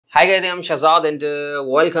Hi guys, I'm Shazad and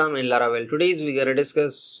welcome in Laravel. Today we're going to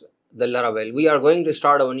discuss the Laravel. We are going to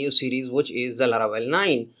start our new series which is the Laravel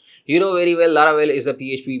 9. You know very well Laravel is a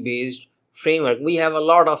PHP based framework. We have a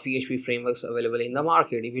lot of PHP frameworks available in the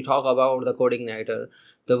market. If you talk about the CodeIgniter,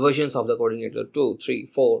 the versions of the CodeIgniter 2, 3,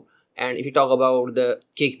 4, and if you talk about the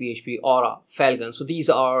Cake PHP, Aura, Falcon, so these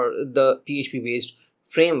are the PHP based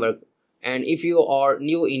framework. And if you are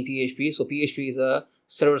new in PHP, so PHP is a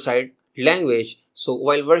server-side language. So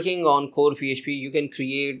while working on core PHP, you can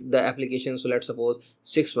create the application. So let's suppose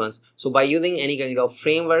 6 months. So by using any kind of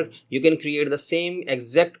framework, you can create the same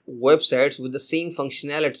exact websites with the same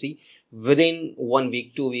functionality within 1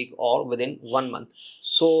 week, 2 weeks, or within 1 month.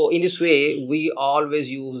 So in this way, we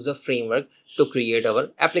always use the framework to create our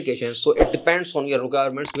application. So it depends on your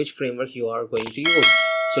requirements which framework you are going to use.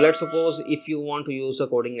 So let's suppose if you want to use a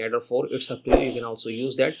CodeIgniter 4, it's up to you. You can also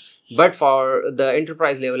use that. But for the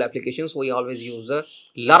enterprise level applications, we always use the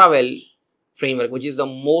Laravel framework, which is the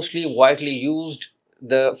mostly widely used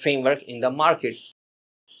the framework in the market.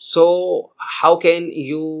 So how can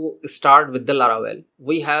you start with the Laravel?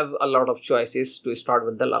 We have a lot of choices to start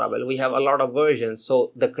with the Laravel. We have a lot of versions.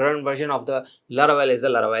 So the current version of the Laravel is the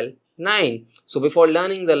Laravel 9. So before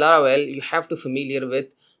learning the Laravel, you have to familiar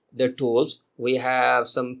with the tools. We have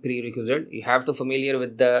some prerequisite. You have to familiar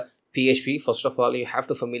with the PHP. First of all, you have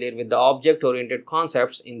to familiar with the object oriented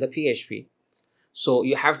concepts in the PHP. So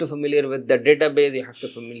you have to familiar with the database. You have to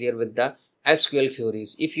familiar with the SQL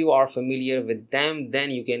queries. If you are familiar with them,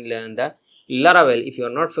 then you can learn the Laravel. If you are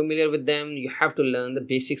not familiar with them, you have to learn the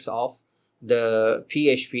basics of the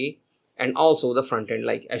PHP and also the front end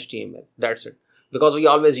like HTML. That's it. Because we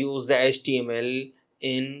always use the HTML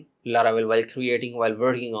in Laravel while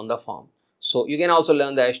working on the form. So you can also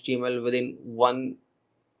learn the HTML within 1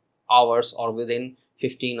 hours or within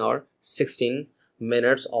 15 or 16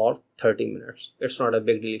 minutes or 30 minutes. It's not a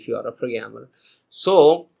big deal if you are a programmer.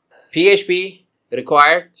 So PHP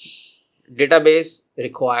required, database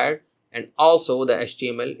required, and also the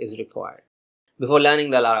HTML is required before learning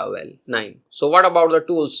the Laravel 9. So what about the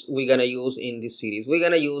tools we're gonna use in this series? We're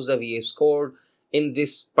gonna use the VS Code in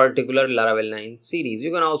this particular Laravel 9 series.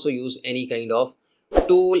 You can also use any kind of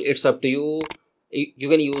tool. It's up to you. You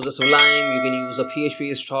can use a Sublime, you can use a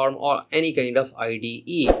PHP Storm or any kind of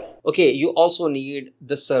IDE. Okay, you also need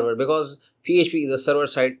the server because PHP is a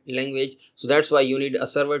server-side language. So that's why you need a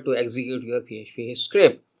server to execute your PHP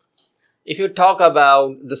script. If you talk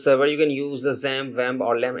about the server, you can use the XAMPP, WAMP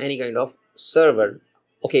or LAMP, any kind of server.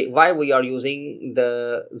 Okay, why we are using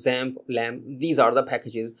the XAMPP, LAMP? These are the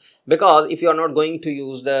packages. Because if you are not going to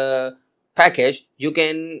use the package, you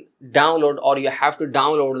can download or you have to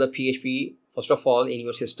download the PHP first of all in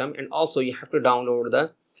your system, and also you have to download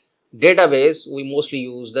the database. We mostly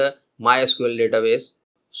use the MySQL database.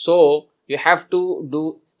 So you have to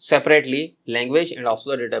do separately language and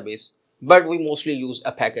also the database. But we mostly use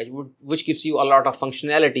a package which gives you a lot of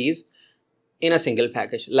functionalities in a single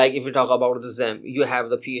package. Like if you talk about the XAMPP, you have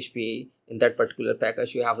the PHP in that particular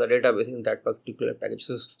package, you have the database in that particular package.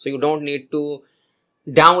 So you don't need to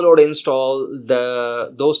download, install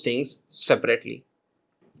those things separately.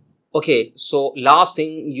 Okay, so last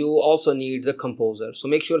thing, you also need the composer. So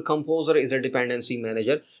make sure composer is a dependency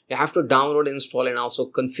manager. You have to download, install, and also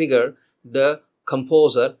configure the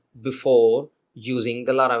composer before using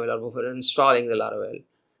the Laravel or before installing the Laravel,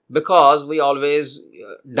 because we always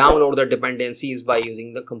download the dependencies by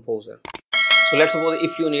using the composer. So let's suppose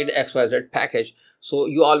if you need XYZ package, so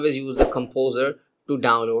you always use the composer to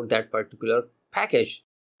download that particular package.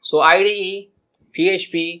 So IDE,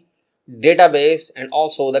 PHP, database, and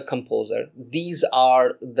also the composer, these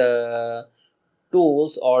are the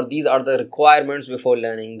tools or these are the requirements before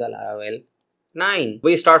learning the Laravel 9.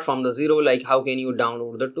 We start from the zero, like how can you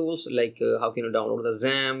download the tools, like how can you download the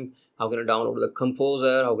XAMPP, how can you download the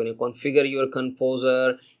composer, how can you configure your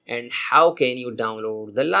composer, and how can you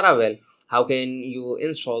download the Laravel, how can you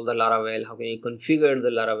install the Laravel, how can you configure the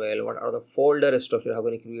Laravel, what are the folder structure, how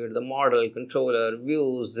can you create the model, controller,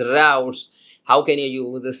 views, routes, how can you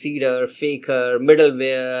use the seeder, faker,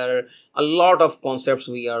 middleware. A lot of concepts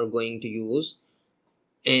we are going to use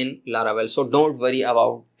in Laravel. So don't worry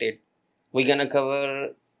about it. We're gonna cover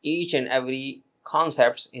each and every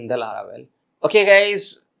concepts in the Laravel. Okay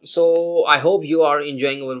guys, so I hope you are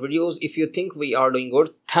enjoying our videos. If you think we are doing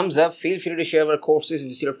good, thumbs up. Feel free to share our courses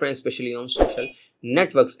with your friends, especially on social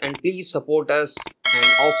networks, and please support us and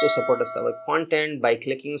also support us our content by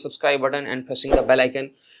clicking the subscribe button and pressing the bell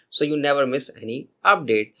icon so you never miss any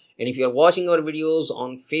update. And if you are watching our videos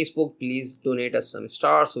on Facebook, please donate us some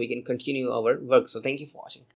stars so we can continue our work. So thank you for watching.